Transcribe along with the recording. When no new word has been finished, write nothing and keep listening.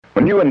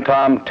When you and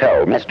Tom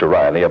tell Mr.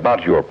 Riley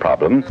about your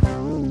problem...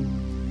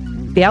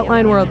 The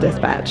Outline World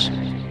Dispatch.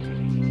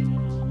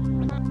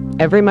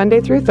 Every Monday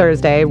through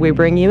Thursday, we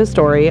bring you a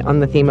story on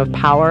the theme of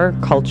power,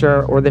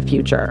 culture, or the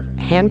future,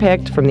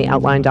 handpicked from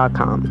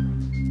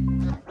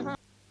theoutline.com.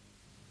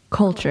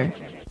 Culture.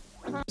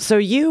 So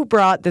you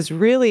brought this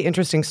really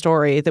interesting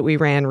story that we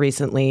ran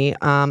recently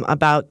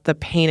about the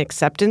pain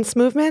acceptance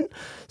movement.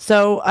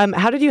 So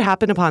how did you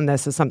happen upon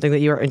this as something that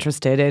you were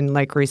interested in,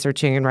 like,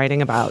 researching and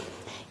writing about?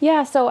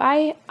 Yeah, so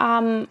I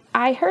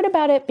heard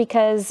about it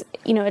because,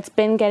 it's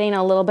been getting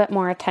a little bit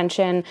more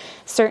attention,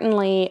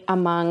 certainly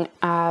among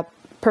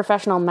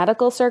professional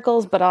medical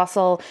circles, but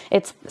also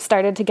it's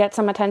started to get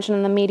some attention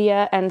in the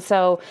media. And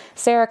so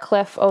Sarah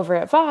Cliff over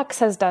at Vox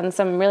has done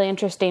some really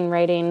interesting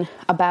writing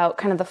about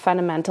kind of the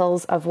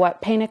fundamentals of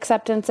what pain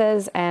acceptance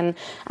is. And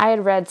I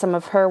had read some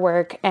of her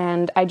work,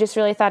 and I just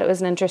really thought it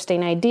was an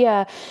interesting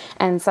idea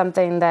and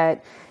something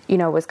that,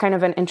 was kind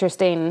of an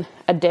interesting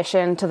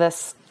addition to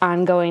this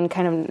ongoing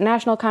kind of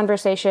national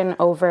conversation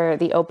over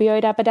the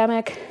opioid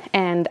epidemic.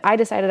 And I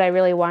decided I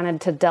really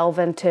wanted to delve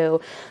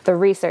into the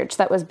research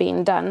that was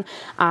being done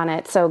on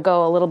it. So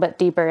go a little bit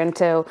deeper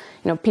into,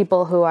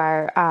 people who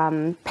are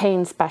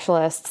pain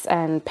specialists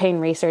and pain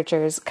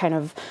researchers.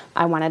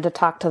 I wanted to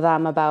talk to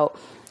them about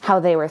how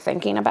they were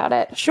thinking about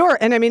it. Sure.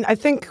 And I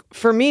think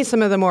for me,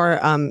 some of the more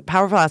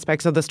powerful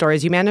aspects of the story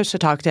is you managed to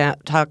talk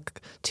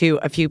to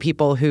a few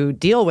people who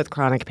deal with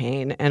chronic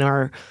pain and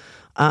are,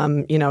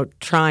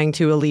 trying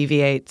to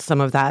alleviate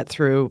some of that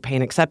through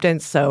pain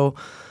acceptance. So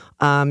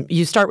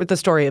you start with the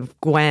story of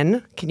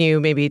Gwen. Can you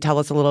maybe tell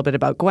us a little bit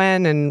about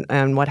Gwen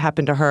and what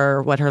happened to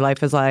her, what her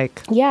life is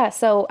like? Yeah,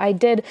 so I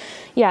did,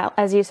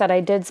 as you said, I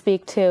did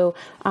speak to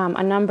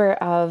a number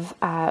of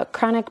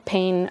chronic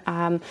pain,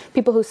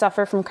 people who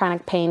suffer from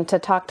chronic pain, to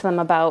talk to them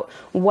about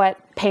what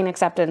pain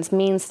acceptance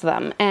means to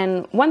them.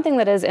 And one thing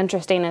that is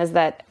interesting is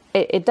that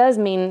it does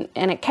mean,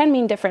 and it can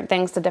mean different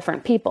things to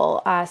different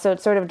people. So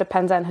it sort of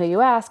depends on who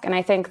you ask. And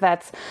I think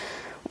that's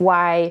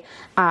why,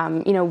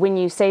 when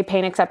you say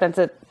pain acceptance,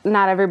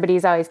 not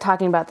everybody's always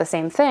talking about the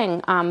same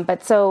thing.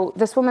 But so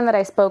this woman that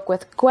I spoke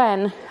with,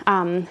 Gwen,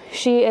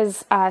 she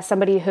is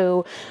somebody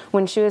who,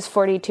 when she was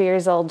 42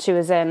 years old, she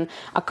was in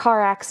a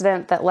car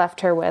accident that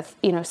left her with,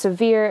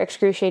 severe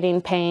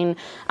excruciating pain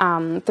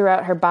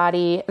throughout her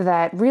body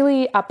that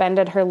really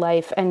upended her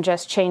life and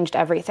just changed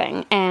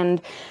everything.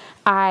 And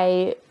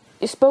I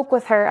spoke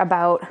with her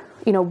about,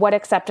 what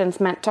acceptance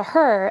meant to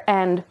her.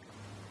 And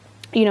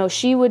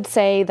she would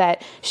say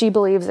that she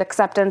believes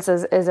acceptance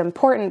is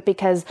important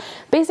because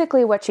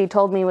basically what she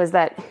told me was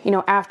that,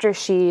 after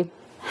she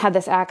had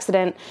this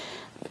accident,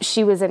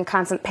 she was in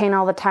constant pain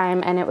all the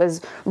time, and it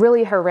was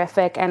really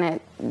horrific,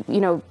 and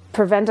it,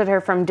 prevented her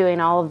from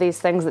doing all of these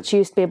things that she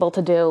used to be able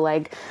to do,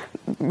 like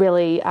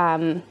really,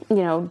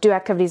 do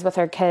activities with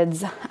her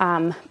kids,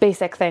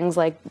 basic things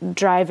like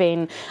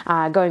driving,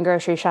 going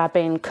grocery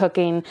shopping,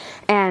 cooking.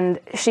 And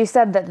she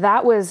said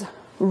that was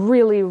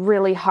really,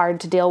 really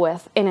hard to deal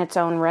with in its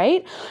own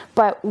right.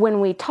 But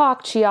when we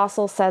talked, she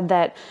also said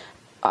that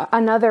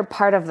another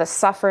part of the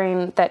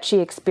suffering that she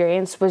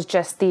experienced was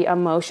just the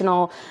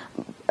emotional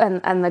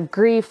and the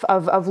grief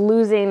of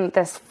losing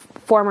this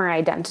former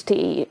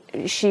identity.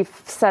 She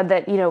said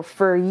that,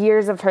 for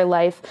years of her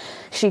life,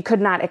 she could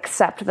not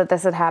accept that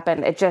this had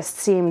happened. It just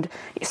seemed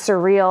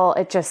surreal.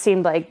 It just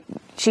seemed like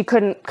she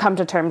couldn't come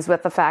to terms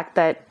with the fact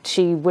that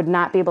she would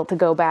not be able to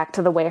go back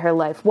to the way her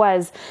life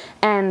was.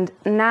 And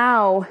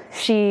now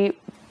she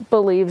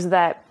believes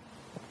that,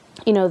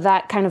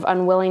 that kind of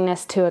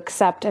unwillingness to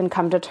accept and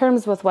come to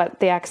terms with what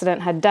the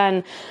accident had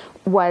done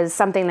was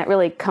something that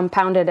really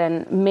compounded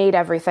and made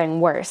everything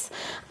worse.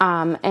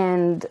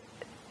 And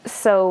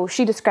so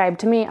she described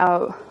to me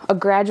a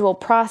gradual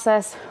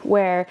process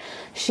where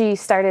she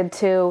started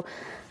to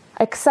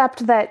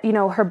accept that,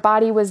 her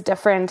body was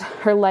different,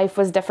 her life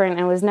was different,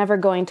 and was never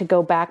going to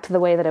go back to the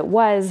way that it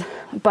was,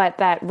 but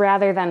that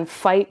rather than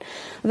fight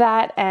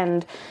that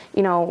and,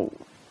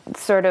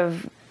 sort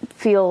of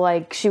feel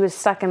like she was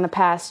stuck in the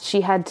past,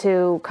 she had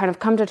to kind of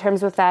come to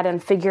terms with that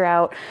and figure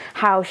out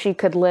how she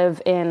could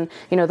live in,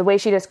 the way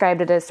she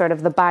described it as sort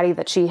of the body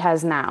that she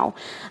has now.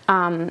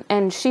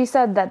 And she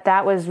said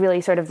that was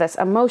really sort of this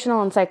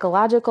emotional and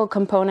psychological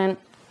component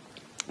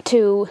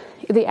to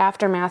the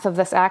aftermath of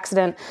this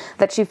accident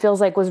that she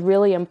feels like was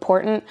really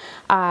important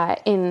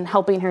in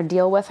helping her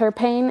deal with her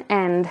pain.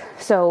 And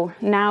so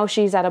now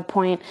she's at a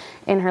point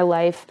in her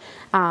life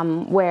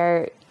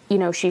where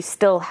she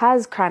still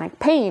has chronic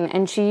pain,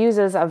 and she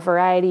uses a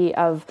variety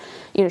of,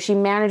 she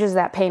manages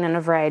that pain in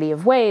a variety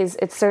of ways.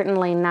 It's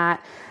certainly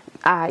not,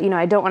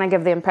 I don't want to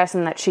give the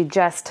impression that she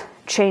just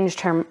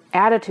changed her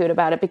attitude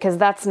about it, because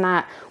that's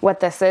not what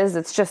this is.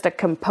 It's just a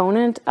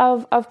component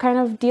of kind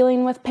of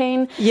dealing with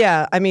pain.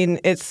 Yeah,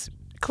 it's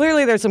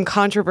clearly there's some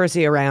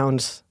controversy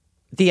around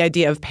the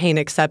idea of pain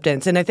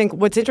acceptance. And I think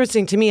what's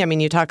interesting to me,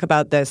 you talk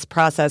about this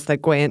process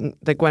that Gwen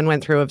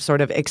went through of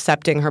sort of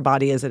accepting her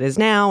body as it is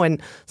now,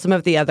 and some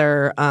of the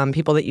other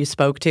people that you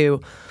spoke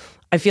to,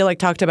 I feel like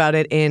talked about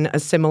it in a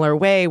similar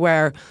way,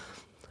 where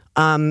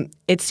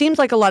It seems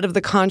like a lot of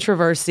the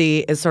controversy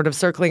is sort of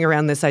circling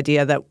around this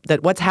idea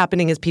that what's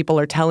happening is people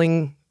are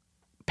telling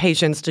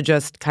patients to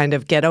just kind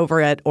of get over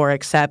it or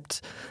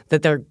accept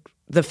that they're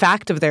the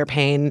fact of their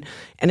pain.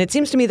 And it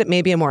seems to me that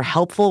maybe a more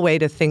helpful way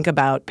to think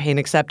about pain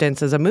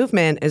acceptance as a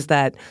movement is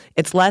that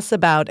it's less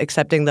about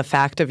accepting the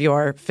fact of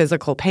your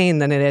physical pain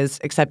than it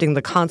is accepting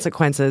the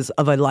consequences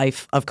of a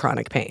life of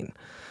chronic pain,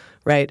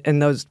 right?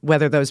 And those,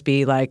 whether those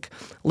be like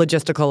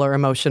logistical or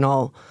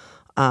emotional,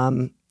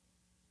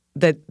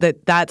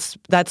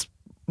 that's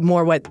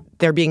more what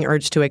they're being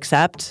urged to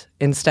accept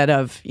instead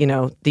of,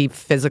 the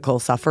physical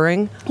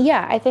suffering.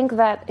 Yeah, I think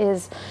that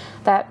is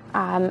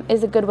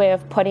a good way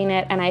of putting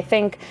it. And I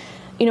think,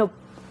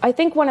 I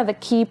think one of the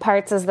key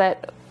parts is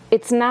that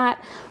it's not,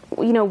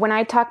 when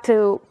I talk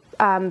to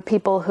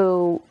people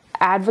who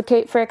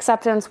advocate for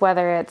acceptance,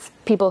 whether it's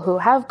people who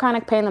have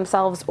chronic pain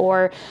themselves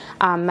or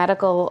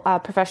medical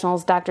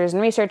professionals, doctors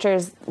and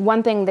researchers,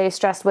 one thing they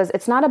stressed was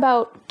it's not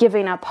about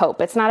giving up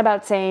hope. It's not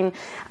about saying,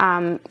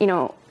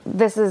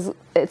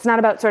 it's not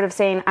about sort of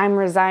saying I'm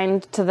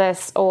resigned to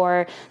this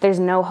or there's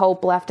no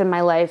hope left in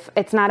my life.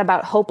 It's not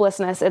about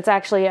hopelessness. It's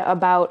actually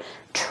about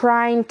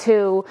trying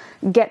to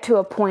get to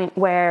a point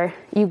where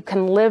you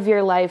can live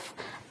your life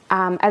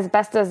as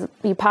best as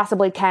you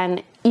possibly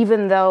can,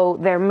 even though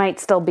there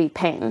might still be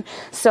pain.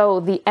 So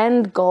the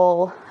end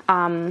goal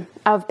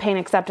of pain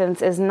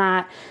acceptance is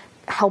not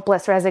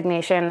helpless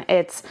resignation.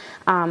 It's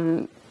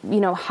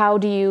how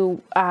do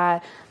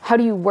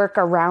you work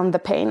around the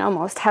pain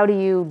almost? How do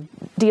you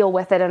deal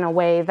with it in a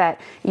way that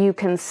you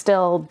can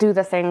still do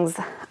the things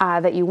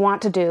that you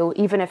want to do,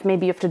 even if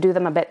maybe you have to do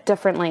them a bit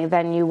differently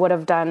than you would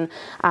have done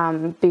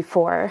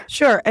before?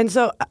 Sure. And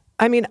so,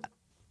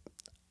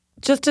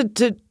 just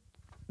to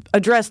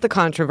address the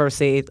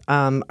controversy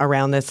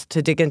around this,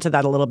 to dig into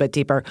that a little bit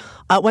deeper,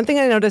 one thing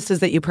I noticed is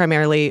that you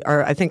primarily,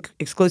 or I think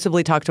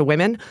exclusively, talk to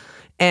women.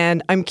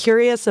 And I'm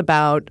curious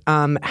about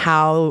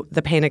how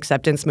the pain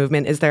acceptance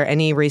movement, is there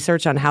any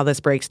research on how this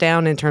breaks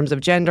down in terms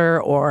of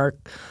gender or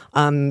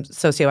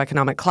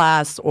socioeconomic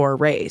class or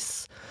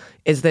race?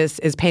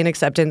 Is pain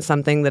acceptance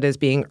something that is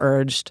being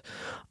urged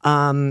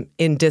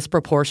in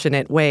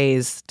disproportionate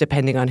ways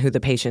depending on who the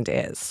patient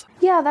is?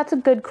 Yeah, that's a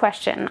good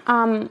question.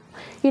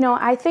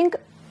 I think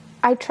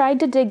I tried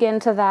to dig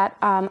into that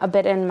a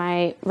bit in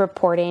my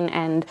reporting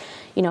and,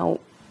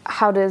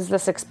 how does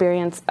this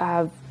experience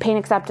of pain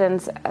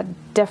acceptance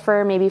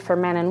differ maybe for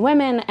men and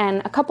women?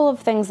 And a couple of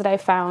things that I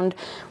found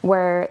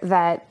were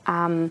that,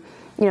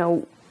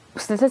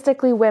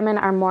 statistically, women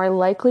are more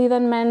likely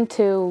than men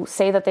to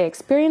say that they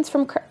experience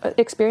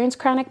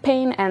chronic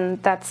pain,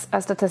 and that's a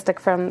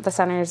statistic from the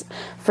Centers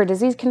for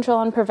Disease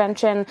Control and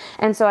Prevention.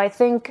 And so I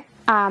think,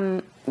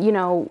 I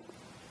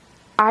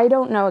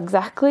don't know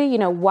exactly,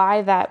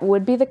 why that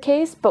would be the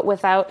case, but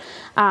without...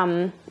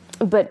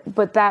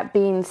 But that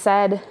being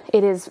said,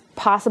 it is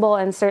possible,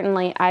 and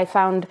certainly I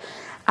found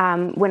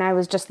when I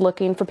was just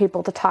looking for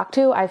people to talk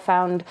to, I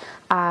found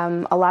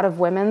a lot of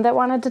women that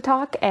wanted to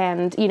talk,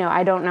 and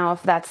I don't know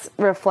if that's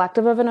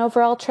reflective of an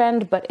overall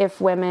trend, but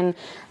if women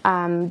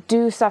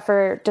do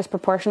suffer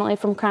disproportionately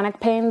from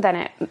chronic pain, then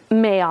it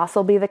may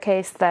also be the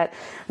case that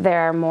there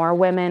are more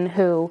women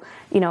who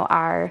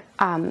are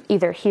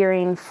either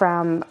hearing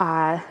from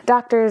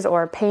doctors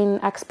or pain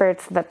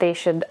experts that they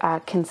should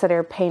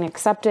consider pain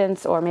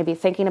acceptance or maybe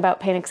thinking about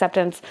pain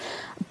acceptance.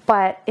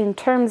 But in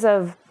terms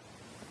of,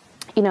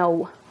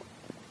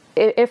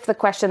 if the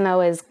question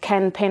though is,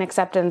 can pain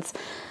acceptance,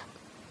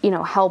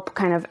 help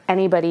kind of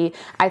anybody?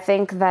 I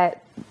think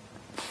that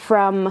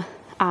from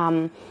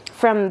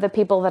the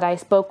people that I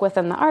spoke with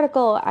in the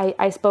article,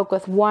 I spoke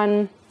with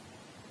one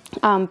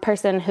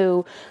person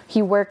who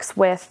he works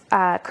with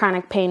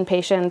chronic pain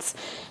patients,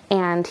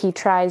 and he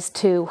tries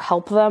to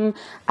help them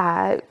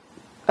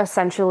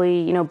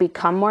essentially,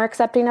 become more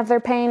accepting of their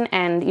pain.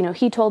 And,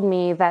 he told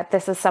me that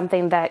this is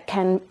something that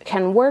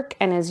can work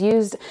and is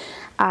used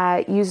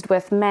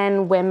with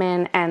men,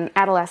 women, and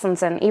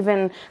adolescents, and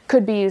even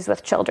could be used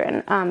with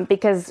children,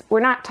 because we're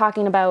not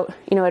talking about,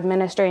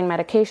 administering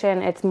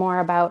medication. It's more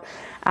about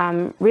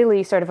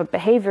really sort of a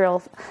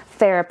behavioral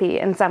therapy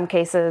in some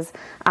cases.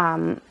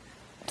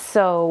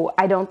 So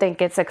I don't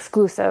think it's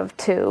exclusive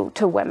to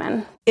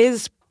women.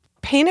 Is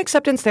pain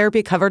acceptance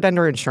therapy covered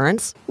under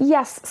insurance?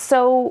 Yes.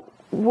 So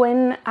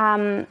when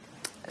the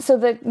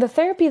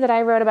therapy that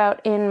I wrote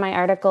about in my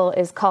article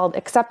is called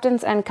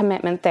acceptance and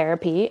commitment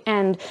therapy,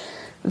 and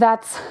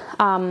that's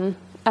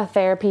a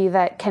therapy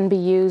that can be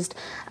used.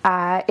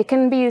 It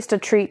can be used to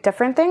treat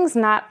different things,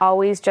 not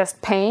always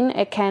just pain.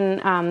 It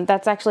can.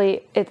 That's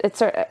actually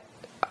it's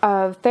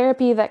a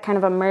therapy that kind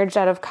of emerged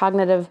out of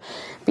cognitive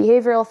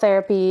behavioral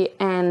therapy,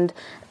 and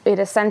it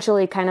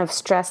essentially kind of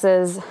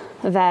stresses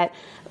that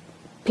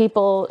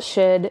people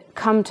should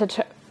come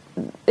to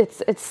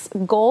its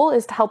goal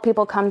is to help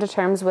people come to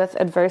terms with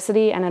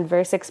adversity and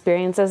adverse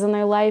experiences in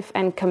their life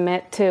and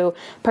commit to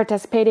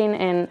participating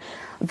in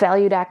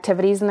valued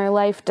activities in their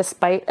life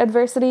despite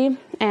adversity.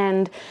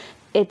 And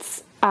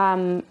it's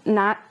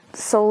not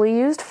solely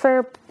used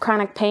for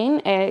chronic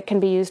pain. It can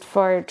be used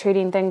for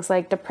treating things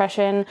like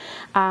depression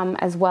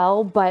as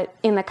well. But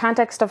in the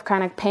context of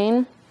chronic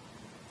pain,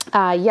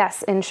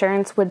 yes,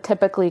 insurance would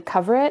typically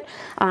cover it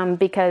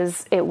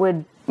because it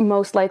would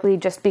most likely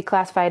just be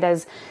classified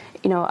as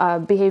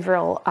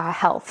behavioral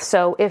health.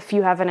 So if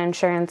you have an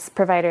insurance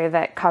provider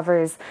that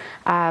covers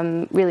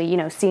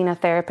really, seeing a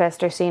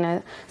therapist or seeing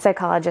a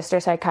psychologist or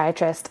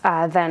psychiatrist,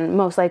 then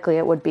most likely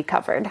it would be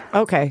covered.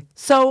 Okay.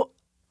 So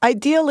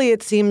ideally,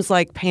 it seems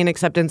like pain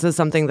acceptance is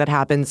something that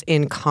happens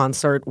in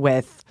concert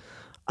with,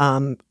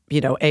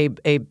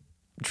 a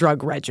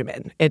drug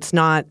regimen. It's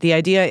not, the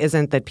idea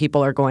isn't that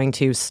people are going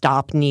to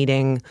stop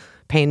needing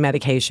pain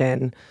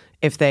medication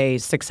if they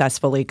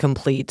successfully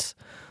complete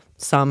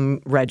some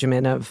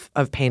regimen of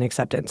pain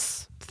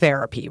acceptance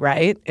therapy,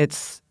 right?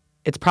 It's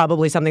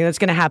probably something that's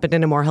going to happen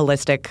in a more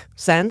holistic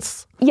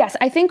sense. Yes,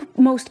 I think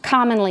most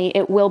commonly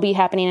it will be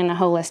happening in a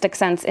holistic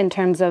sense in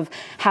terms of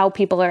how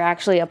people are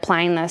actually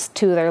applying this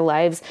to their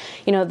lives.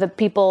 The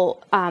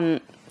people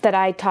that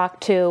I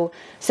talked to,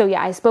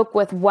 I spoke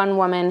with one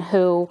woman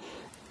who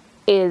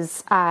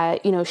is,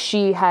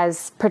 she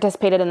has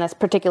participated in this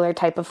particular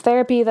type of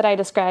therapy that I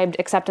described,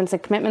 acceptance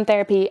and commitment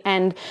therapy.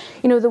 And,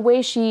 the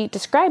way she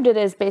described it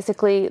is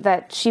basically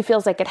that she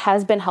feels like it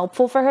has been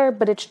helpful for her,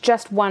 but it's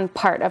just one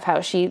part of how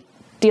she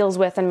deals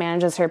with and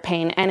manages her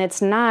pain. And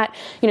it's not,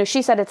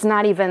 she said it's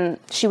not even,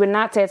 she would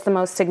not say it's the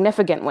most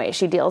significant way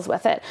she deals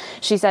with it.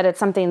 She said it's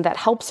something that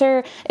helps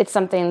her. It's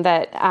something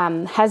that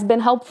has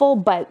been helpful,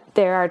 but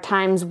there are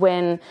times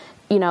when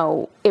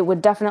it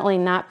would definitely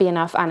not be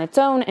enough on its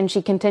own. And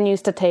she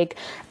continues to take,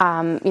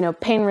 pain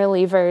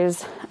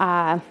relievers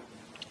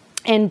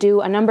and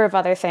do a number of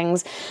other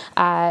things,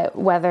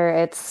 whether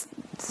it's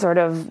sort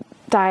of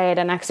diet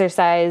and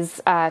exercise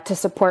to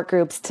support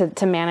groups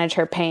to manage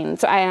her pain.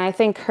 So I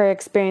think her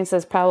experience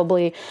is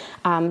probably,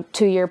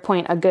 to your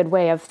point, a good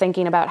way of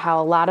thinking about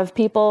how a lot of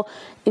people,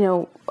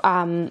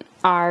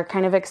 are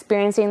kind of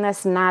experiencing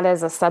this not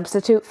as a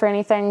substitute for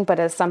anything, but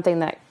as something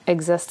that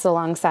exists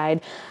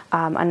alongside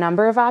a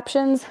number of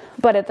options.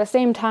 But at the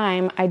same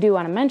time, I do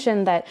want to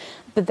mention that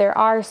there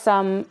are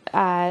some,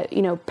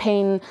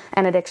 pain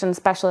and addiction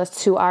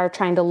specialists who are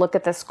trying to look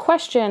at this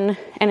question,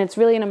 and it's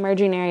really an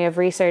emerging area of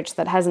research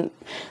that hasn't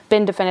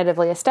been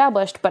definitively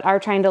established, but are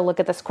trying to look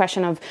at this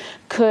question of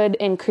could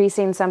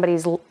increasing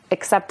somebody's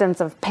acceptance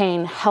of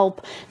pain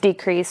help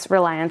decrease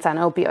reliance on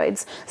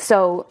opioids.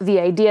 So the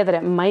idea that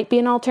it might be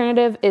an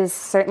alternative is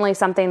certainly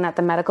something that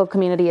the medical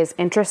community is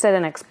interested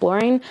in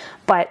exploring,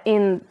 but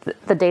in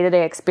the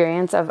day-to-day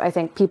experience of, I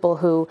think, people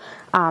who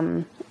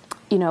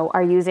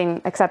are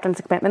using acceptance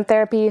and commitment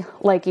therapy,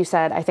 like you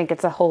said, I think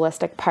it's a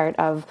holistic part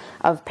of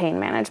pain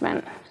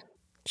management.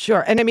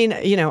 Sure. And I mean,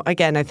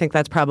 again, I think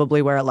that's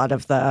probably where a lot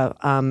of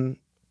the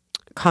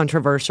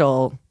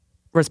controversial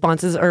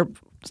responses or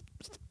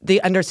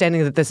the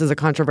understanding that this is a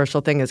controversial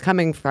thing is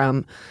coming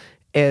from,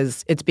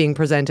 is it's being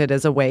presented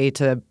as a way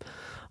to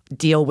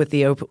deal with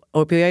the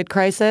opioid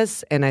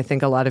crisis. And I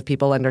think a lot of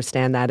people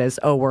understand that as,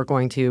 we're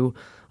going to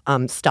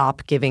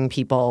stop giving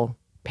people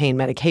pain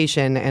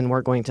medication and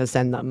we're going to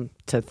send them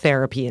to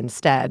therapy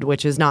instead,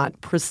 which is not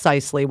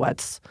precisely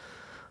what's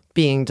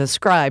being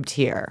described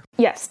here.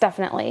 Yes,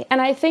 definitely.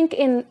 And I think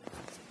in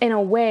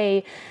a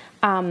way,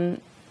 it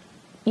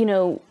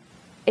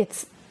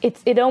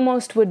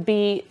almost would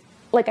be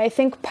like, I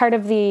think part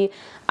of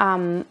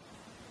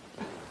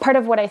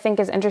what I think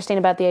is interesting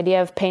about the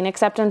idea of pain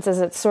acceptance is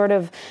it's sort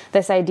of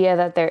this idea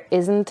that there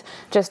isn't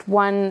just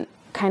one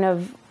kind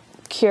of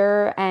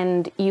cure,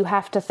 and you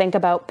have to think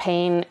about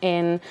pain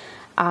in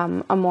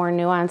a more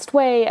nuanced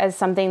way as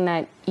something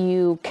that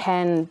you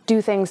can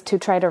do things to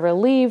try to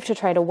relieve, to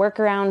try to work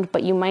around,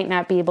 but you might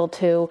not be able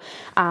to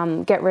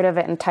get rid of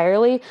it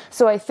entirely.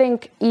 So I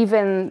think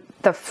even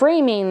the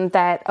framing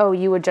that,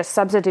 you would just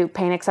substitute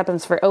pain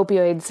acceptance for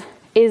opioids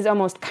is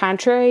almost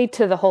contrary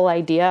to the whole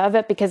idea of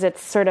it, because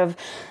it's sort of,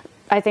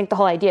 I think the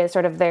whole idea is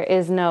sort of there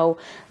is no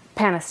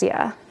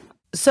panacea.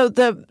 So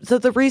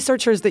the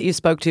researchers that you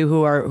spoke to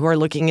who are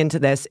looking into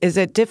this, is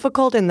it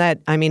difficult in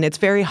that, I mean, it's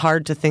very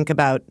hard to think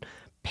about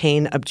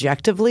pain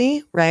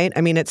objectively, right?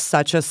 I mean, it's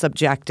such a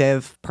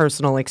subjective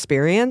personal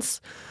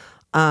experience.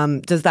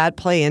 Does that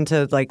play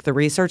into like the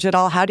research at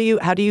all? How do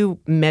you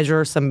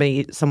measure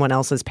someone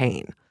else's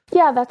pain?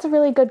 Yeah, that's a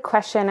really good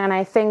question. And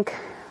I think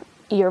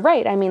you're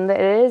right. I mean,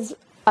 it is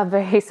a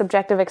very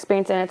subjective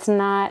experience, and it's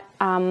not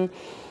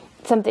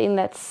something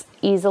that's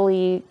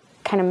easily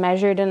kind of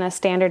measured in a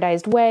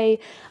standardized way.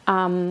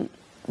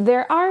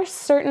 There are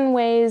certain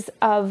ways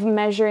of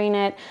measuring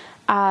it,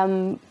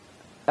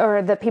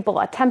 or that people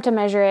attempt to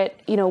measure it.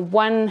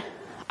 One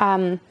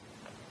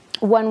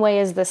One way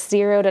is the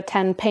 0 to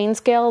 10 pain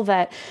scale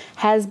that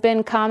has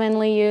been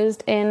commonly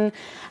used in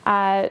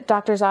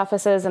doctors'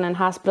 offices and in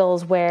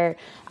hospitals where,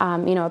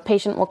 a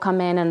patient will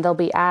come in and they'll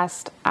be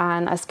asked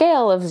on a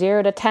scale of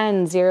 0 to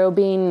 10, 0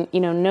 being,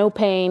 no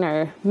pain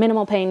or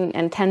minimal pain,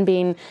 and 10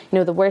 being,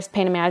 the worst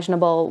pain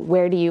imaginable,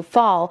 where do you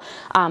fall?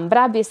 But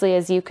obviously,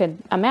 as you could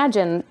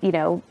imagine,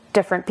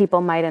 different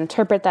people might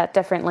interpret that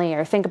differently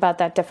or think about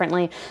that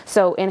differently.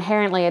 So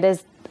inherently, it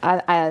is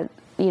a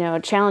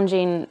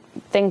challenging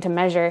thing to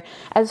measure.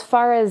 As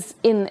far as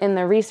in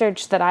the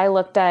research that I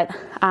looked at,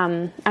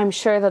 I'm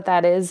sure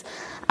that is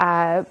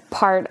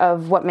part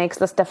of what makes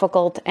this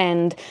difficult.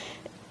 And,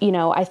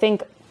 I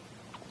think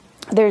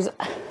there's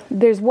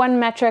one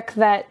metric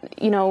that,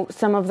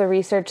 some of the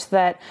research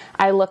that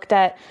I looked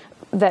at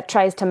that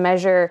tries to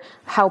measure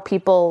how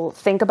people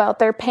think about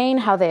their pain,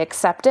 how they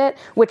accept it,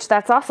 which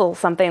that's also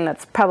something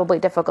that's probably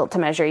difficult to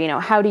measure.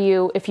 How do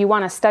you, if you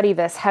want to study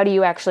this, how do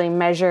you actually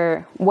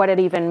measure what it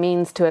even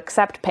means to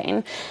accept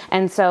pain?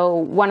 And so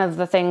one of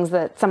the things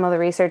that some of the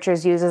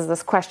researchers use is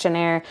this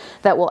questionnaire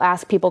that will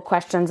ask people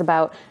questions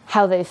about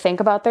how they think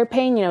about their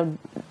pain.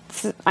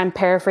 I'm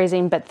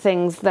paraphrasing, but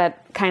things that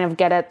kind of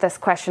get at this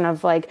question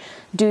of like,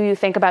 do you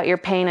think about your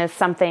pain as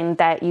something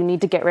that you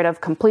need to get rid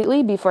of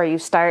completely before you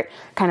start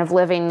kind of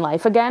living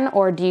life again?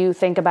 Or do you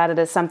think about it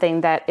as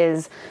something that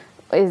is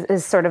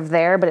sort of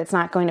there, but it's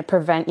not going to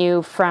prevent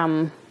you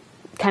from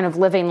kind of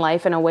living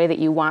life in a way that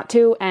you want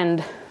to?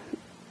 And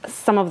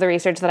some of the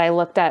research that I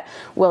looked at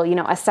will,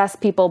 assess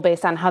people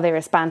based on how they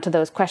respond to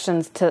those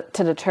questions to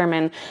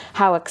determine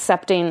how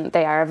accepting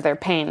they are of their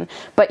pain.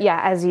 But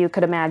yeah, as you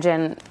could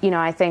imagine,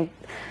 I think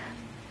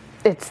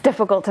it's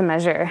difficult to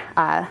measure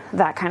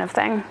that kind of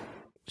thing.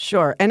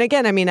 Sure. And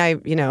again,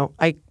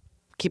 I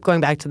keep going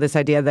back to this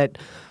idea that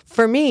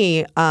for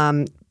me,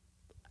 and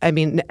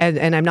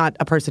I'm not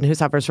a person who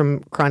suffers from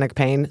chronic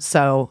pain,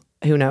 so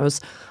who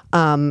knows?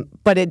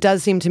 But it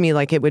does seem to me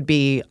like it would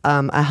be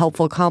a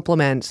helpful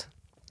complement,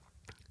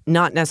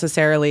 not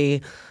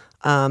necessarily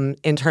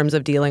in terms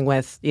of dealing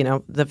with,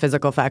 the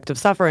physical fact of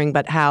suffering,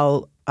 but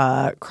how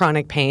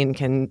chronic pain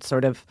can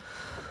sort of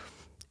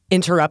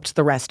interrupt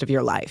the rest of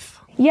your life.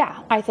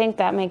 Yeah, I think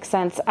that makes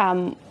sense.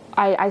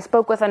 I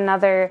spoke with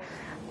another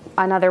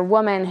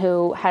woman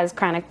who has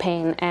chronic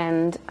pain,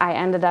 and I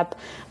ended up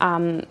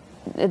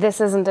this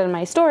isn't in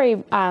my story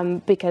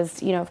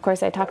because, of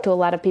course, I talked to a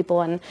lot of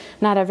people and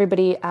not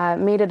everybody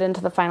made it into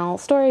the final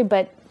story.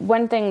 But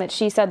one thing that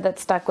she said that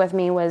stuck with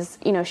me was,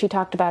 she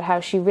talked about how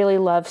she really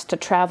loves to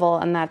travel,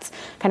 and that's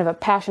kind of a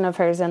passion of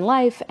hers in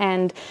life.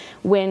 And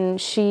when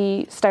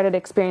she started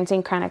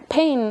experiencing chronic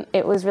pain,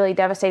 it was really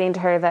devastating to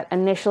her that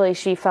initially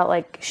she felt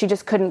like she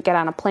just couldn't get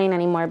on a plane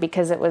anymore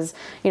because it was,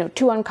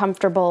 too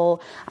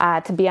uncomfortable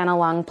to be on a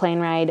long plane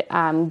ride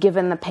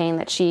given the pain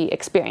that she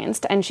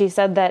experienced. And she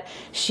said that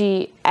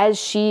as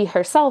she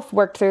herself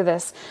worked through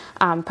this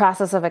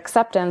process of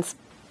acceptance,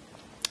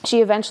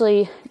 she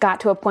eventually got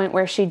to a point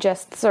where she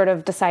just sort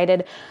of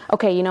decided,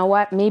 okay, you know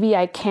what, maybe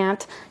I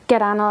can't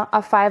get on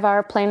a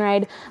 5-hour plane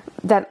ride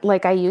that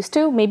like I used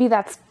to. Maybe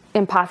that's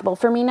impossible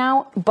for me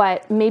now,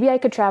 but maybe I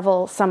could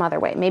travel some other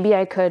way. Maybe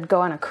I could go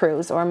on a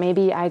cruise, or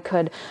maybe I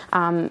could,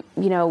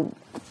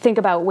 think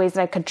about ways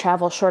that I could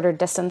travel shorter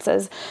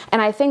distances.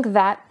 And I think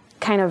that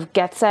kind of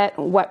gets at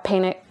what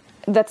pain,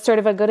 that's sort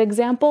of a good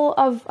example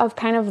of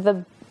kind of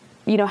the,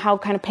 how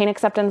kind of pain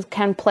acceptance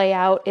can play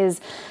out is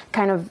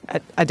kind of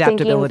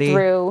adaptability.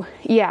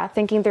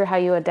 Thinking through how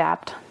you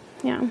adapt.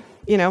 Yeah.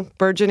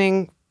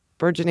 Burgeoning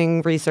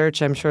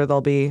research. I'm sure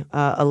there'll be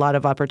a lot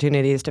of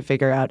opportunities to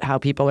figure out how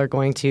people are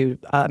going to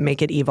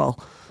make it evil.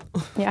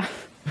 Yeah.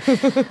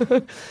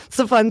 It's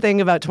the fun thing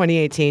about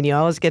 2018. You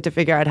always get to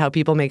figure out how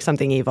people make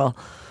something evil.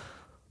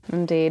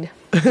 Indeed.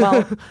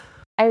 Well,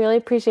 I really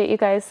appreciate you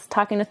guys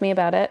talking with me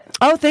about it.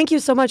 Oh, thank you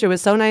so much. It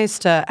was so nice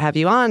to have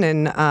you on.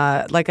 And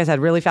like I said,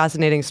 really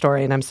fascinating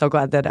story. And I'm so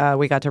glad that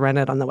we got to run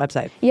it on the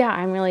website.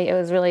 Yeah, it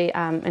was really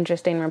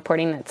interesting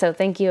reporting it. So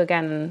thank you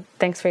again. And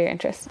thanks for your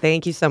interest.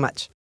 Thank you so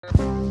much.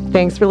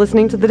 Thanks for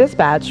listening to The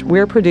Dispatch.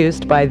 We're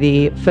produced by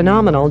the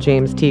phenomenal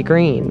James T.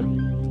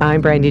 Green.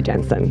 I'm Brandy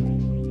Jensen.